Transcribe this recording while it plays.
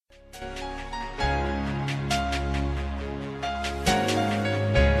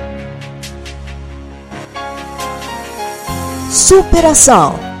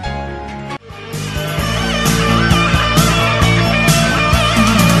Superação.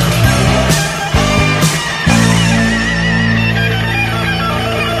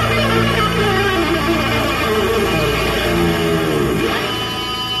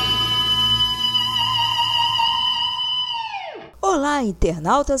 Olá,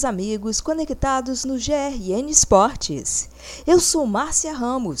 internautas amigos conectados no GRN Esportes. Eu sou Márcia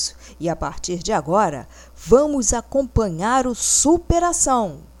Ramos e a partir de agora vamos acompanhar o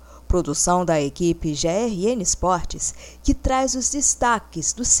Superação, produção da equipe GRN Esportes, que traz os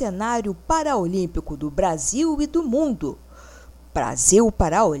destaques do cenário paraolímpico do Brasil e do mundo. Brasil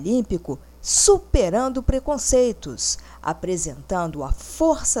Paraolímpico superando preconceitos, apresentando a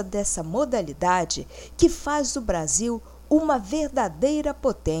força dessa modalidade que faz do Brasil uma verdadeira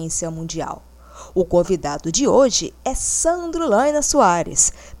potência mundial. O convidado de hoje é SANDRO LAINA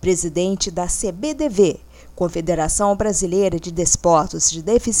presidente da CBDV, Confederação Brasileira de Desportos de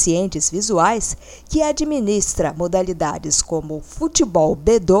Deficientes Visuais, que administra modalidades como o futebol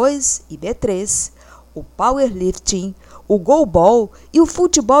B2 e B3, o powerlifting, o goalball e o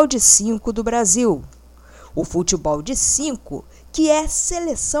futebol de 5 do Brasil. O futebol de 5, que é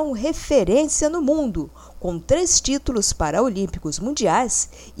seleção referência no mundo, com 3 títulos paraolímpicos mundiais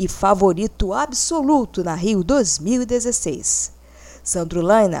e favorito absoluto na Rio 2016. SANDRO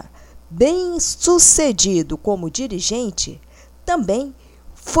LAINA, bem sucedido como dirigente, também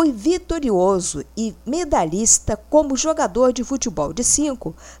foi vitorioso e medalhista como jogador de futebol de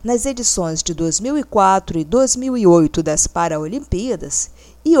 5 nas edições de 2004 e 2008 das Paralimpíadas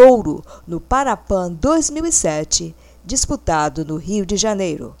e ouro no Parapan 2007, disputado no Rio de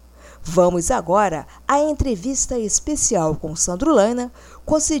Janeiro. Vamos agora à entrevista especial com SANDRO LAINA,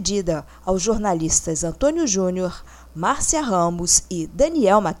 concedida aos jornalistas Antônio Júnior, Márcia Ramos e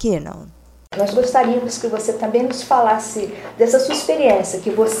Daniel McKinnon. Nós gostaríamos que você também nos falasse dessa sua experiência,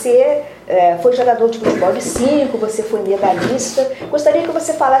 que você foi jogador de futebol de 5, você foi medalhista. Gostaria que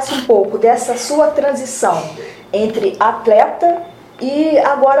você falasse um pouco dessa sua transição entre atleta e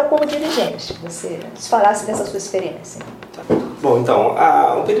agora como dirigente. Você nos falasse dessa sua experiência. Bom, então,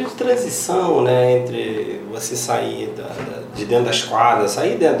 o período de transição, né, entre você sair de dentro das quadras,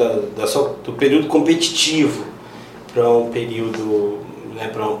 sair dentro do período competitivo para um período, né,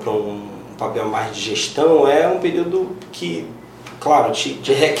 para um papel mais de gestão, é um período que, claro,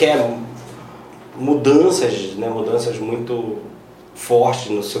 te requer mudanças, né, mudanças muito fortes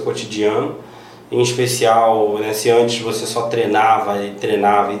no seu cotidiano. Em especial, né, se antes você só treinava,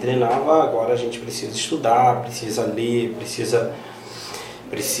 agora a gente precisa estudar, precisa ler,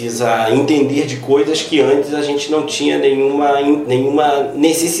 precisa entender de coisas que antes a gente não tinha nenhuma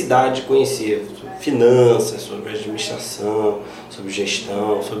necessidade de conhecer. Sobre finanças, sobre administração, sobre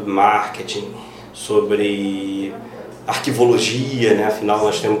gestão, sobre marketing, sobre arquivologia, né? Afinal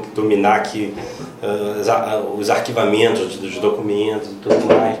nós temos que dominar aqui os arquivamentos dos documentos e tudo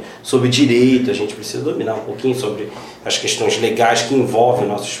mais. Sobre direito, a gente precisa dominar um pouquinho sobre as questões legais que envolvem o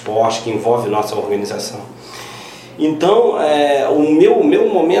nosso esporte, que envolvem a nossa organização. Então, o meu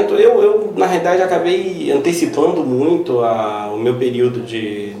momento, eu na realidade acabei antecipando muito o meu período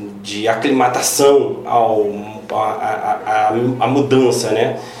de aclimatação à mudança,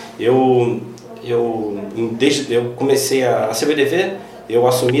 né? Desde eu comecei a CBDV, eu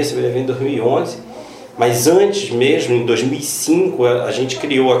assumi a CBDV em 2011, mas antes mesmo, em 2005, a gente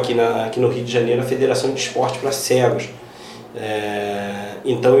criou aqui no Rio de Janeiro a Federação de Esporte para Cegos.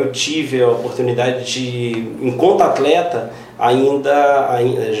 Então eu tive a oportunidade de, enquanto atleta, ainda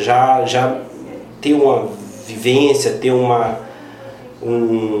já ter uma vivência, ter um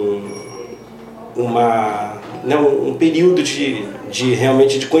período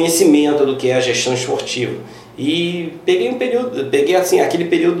realmente de conhecimento do que é a gestão esportiva. E peguei assim, aquele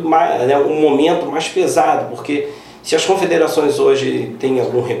período, né, um momento mais pesado, porque se as confederações hoje têm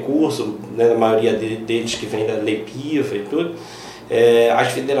algum recurso, né, a maioria deles que vem da Lei Piva e tudo,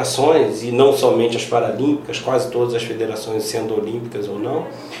 as federações, e não somente as paralímpicas, quase todas as federações, sendo olímpicas ou não,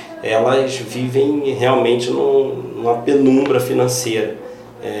 elas vivem realmente numa penumbra financeira.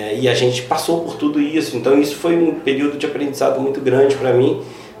 E a gente passou por tudo isso, então isso foi um período de aprendizado muito grande para mim,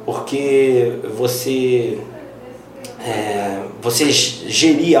 porque você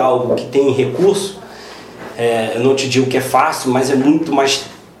gerir algo que tem recurso, eu não te digo que é fácil, mas é muito mais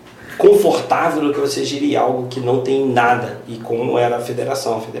confortável do que você gerir algo que não tem nada, e como era a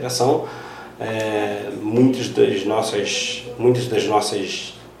federação. A federação, muitos dos nossos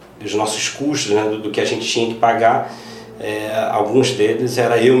custos, né, do que a gente tinha que pagar, alguns deles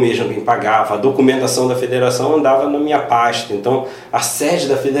era eu mesmo quem pagava. A documentação da federação andava na minha pasta, então a sede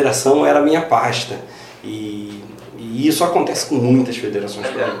da federação era a minha pasta. E E isso acontece com muitas federações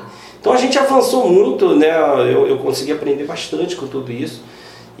por aí. Então a gente avançou muito, né? Eu consegui aprender bastante com tudo isso.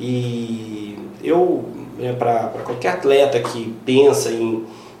 E para qualquer atleta que pensa em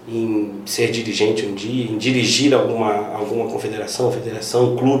ser dirigente um dia, em dirigir alguma confederação,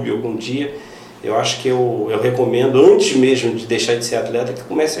 federação, clube algum dia, eu acho que eu recomendo, antes mesmo de deixar de ser atleta, que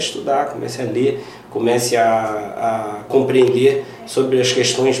comece a estudar, comece a ler, comece a compreender sobre as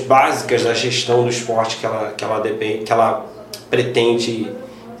questões básicas da gestão do esporte que ela pretende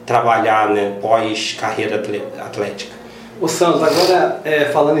trabalhar, né, pós-carreira atlética. O Sandro, agora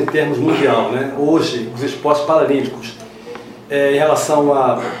falando em termos mundial, né, hoje os esportes paralímpicos, em relação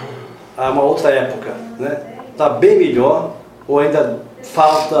a uma outra época, né, está bem melhor ou ainda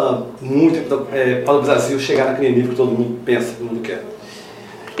falta muito para o Brasil chegar naquele nível que todo mundo pensa, todo mundo quer?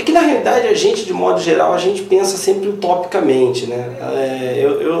 É que na realidade a gente, de modo geral, a gente pensa sempre utopicamente, né?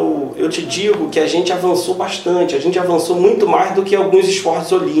 Eu te digo que a gente avançou bastante, a gente avançou muito mais do que alguns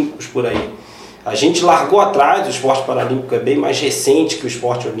esportes olímpicos por aí. A gente largou atrás, o esporte paralímpico é bem mais recente que o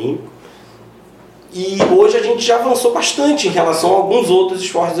esporte olímpico. E hoje a gente já avançou bastante em relação a alguns outros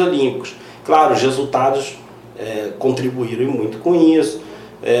esportes olímpicos. Claro, os resultados contribuíram muito com isso.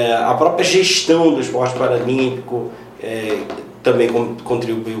 A própria gestão do esporte paralímpico também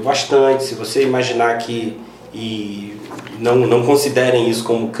contribuiu bastante. Se você imaginar e não considerem isso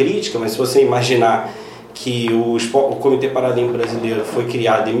como crítica, mas se você imaginar que o Comitê Paralímpico Brasileiro foi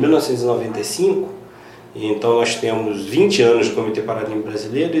criado em 1995, então nós temos 20 anos de Comitê Paralímpico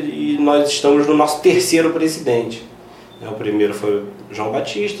Brasileiro e nós estamos no nosso terceiro presidente. O primeiro foi o João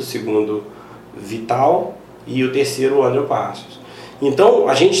Batista, o segundo Vital e o terceiro André Passos. Então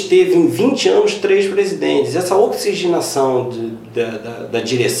a gente teve em 20 anos 3 presidentes. Essa oxigenação da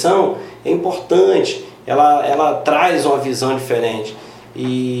direção é importante, ela traz uma visão diferente.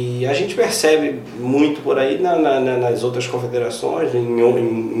 E a gente percebe muito por aí nas outras confederações,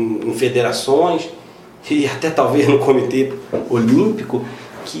 em federações, e até talvez no Comitê Olímpico,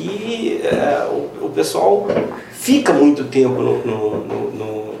 que o pessoal fica muito tempo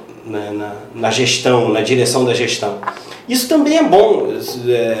na gestão, na direção da gestão. Isso também é bom.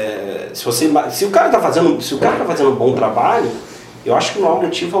 Se o cara está fazendo um bom trabalho, eu acho que não há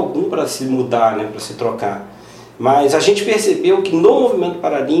motivo algum para se mudar, né, para se trocar. Mas a gente percebeu que no movimento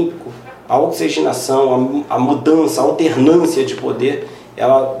paralímpico, a oxigenação, a mudança, a alternância de poder,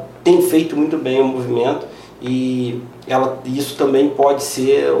 ela tem feito muito bem o movimento e isso também pode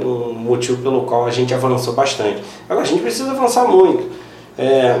ser um motivo pelo qual a gente avançou bastante. Agora, a gente precisa avançar muito.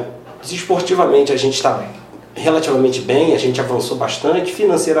 Esportivamente, a gente está relativamente bem, a gente avançou bastante.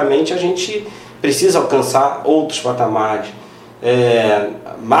 Financeiramente, a gente precisa alcançar outros patamares.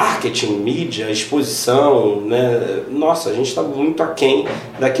 Marketing, mídia, exposição, né? Nossa, a gente está muito aquém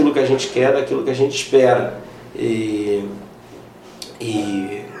daquilo que a gente quer, daquilo que a gente espera.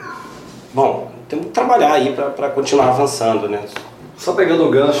 Bom, temos que trabalhar aí para continuar avançando, né? Só pegando o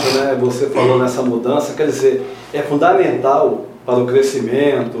gancho, né, você falou nessa mudança, quer dizer, é fundamental para o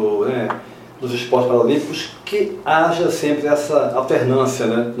crescimento, né, dos esportes paralímpicos que haja sempre essa alternância,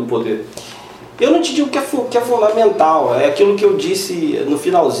 né, no poder. Eu não te digo que é fundamental, é aquilo que eu disse no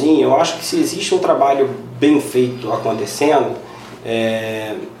finalzinho. Eu acho que se existe um trabalho bem feito acontecendo,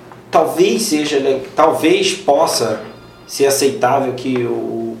 talvez possa ser aceitável que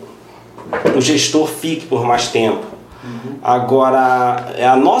o gestor fique por mais tempo. Uhum. Agora,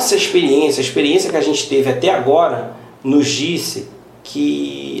 a nossa experiência, a experiência que a gente teve até agora, nos disse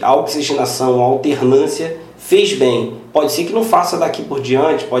que a oxigenação, a alternância fez bem. Pode ser que não faça daqui por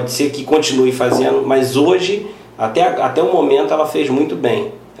diante, pode ser que continue fazendo, mas hoje, até o momento, ela fez muito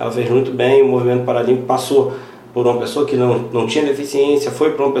bem. Ela fez muito bem, o movimento paralímpico passou por uma pessoa que não tinha deficiência,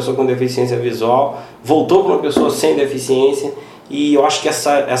 foi para uma pessoa com deficiência visual, voltou para uma pessoa sem deficiência, e eu acho que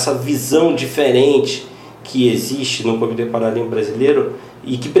essa visão diferente que existe no Comitê Paralímpico Brasileiro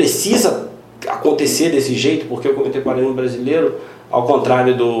e que precisa acontecer desse jeito, porque o Comitê Paralímpico Brasileiro, ao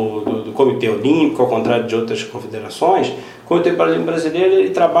contrário do Comitê Olímpico, ao contrário de outras confederações, o Comitê Paralímpico Brasileiro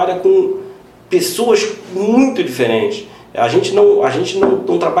ele trabalha com pessoas muito diferentes. A gente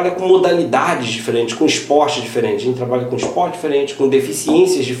não trabalha com modalidades diferentes, com esportes diferentes. A gente trabalha com esportes diferentes, com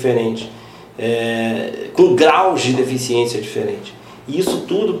deficiências diferentes, com graus de deficiência diferentes. E isso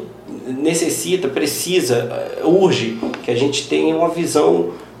tudo urge que a gente tenha uma visão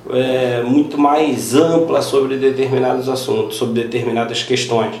muito mais ampla sobre determinados assuntos, sobre determinadas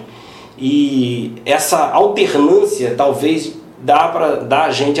questões. E essa alternância talvez dá para dar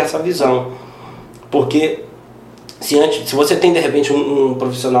a gente essa visão. Porque se você tem de repente um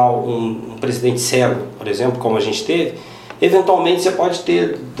profissional, um presidente cego, por exemplo, como a gente teve, Eventualmente você pode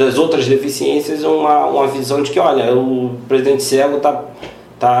ter das outras deficiências uma visão de que, olha, o presidente cego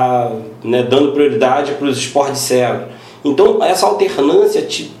está né, dando prioridade para os esportes cegos. Então essa alternância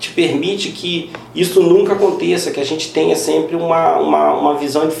te permite que isso nunca aconteça, que a gente tenha sempre uma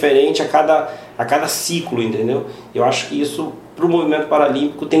visão diferente a cada ciclo, entendeu? Eu acho que isso para o movimento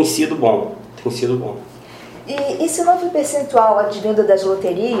paralímpico tem sido bom. E esse novo percentual advindo das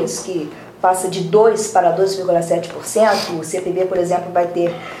loterias, que passa de 2% para 2,7%, o CPB, por exemplo, vai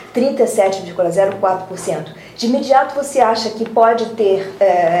ter 37,04%. De imediato você acha que pode ter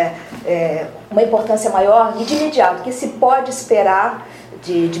uma importância maior? E de imediato, que se pode esperar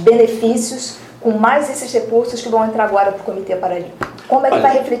de benefícios com mais esses recursos que vão entrar agora para o Comitê Paralímpico? Como é que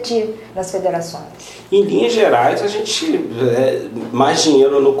vai refletir nas federações? Em linhas gerais, a gente mais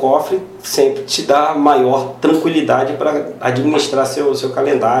dinheiro no cofre sempre te dá maior tranquilidade para administrar seu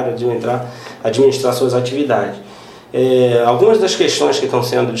calendário, administrar suas atividades. Algumas das questões que estão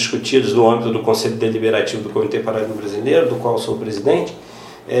sendo discutidas no âmbito do Conselho Deliberativo do Comitê Paralímpico Brasileiro, do qual eu sou presidente,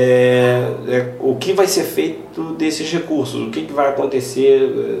 o que vai ser feito desses recursos, o que vai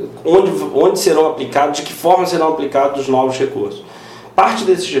acontecer, onde serão aplicados, de que forma serão aplicados os novos recursos. Parte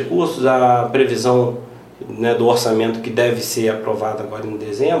desses recursos, a previsão né, do orçamento que deve ser aprovado agora em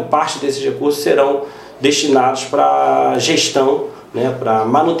dezembro, parte desses recursos serão destinados para gestão, né, para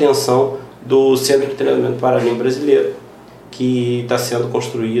manutenção do Centro de Treinamento Paralímpico Brasileiro, que está sendo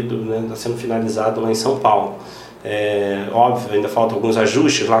construído, né, está sendo finalizado lá em São Paulo. Óbvio, ainda faltam alguns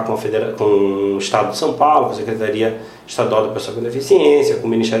ajustes lá com o Estado de São Paulo, com a Secretaria Estadual da Pessoa com Deficiência, com o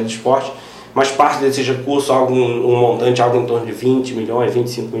Ministério do Esporte, mas parte desses recursos, um montante algo em torno de 20 milhões,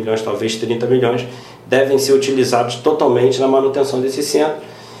 25 milhões, talvez 30 milhões, devem ser utilizados totalmente na manutenção desse centro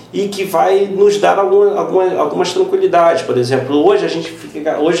e que vai nos dar algumas tranquilidades. Por exemplo, hoje a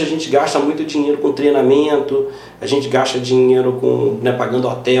gente gasta muito dinheiro com treinamento, a gente gasta dinheiro pagando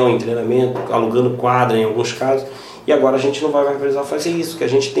hotel em treinamento, alugando quadra em alguns casos, e agora a gente não vai mais precisar fazer isso, que a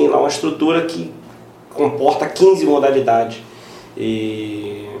gente tem lá uma estrutura que comporta 15 modalidades.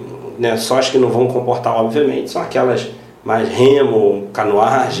 Só as que não vão comportar, obviamente, são aquelas mais remo,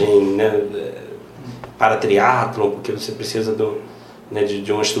 canoagem, né, para triatlon, porque você precisa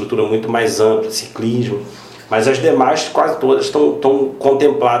de uma estrutura muito mais ampla, ciclismo, mas as demais quase todas estão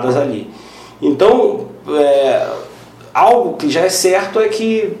contempladas ali. Então, algo que já é certo é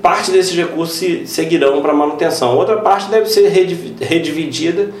que parte desses recursos seguirão para manutenção, outra parte deve ser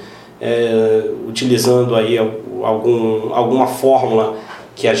redividida, utilizando aí alguma fórmula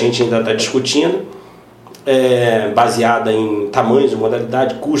que a gente ainda está discutindo, baseada em tamanho de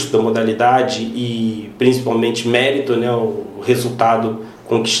modalidade, custo da modalidade e principalmente mérito, né, o resultado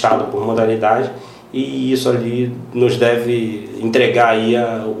conquistado por modalidade, e isso ali nos deve entregar aí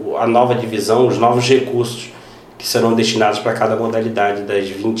a nova divisão, os novos recursos que serão destinados para cada modalidade das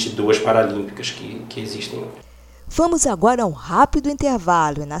 22 paralímpicas que existem. Vamos agora a um rápido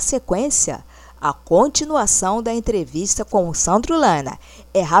intervalo e, na sequência, a continuação da entrevista com o SANDRO LAINA.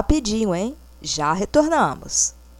 É rapidinho, hein? Já retornamos.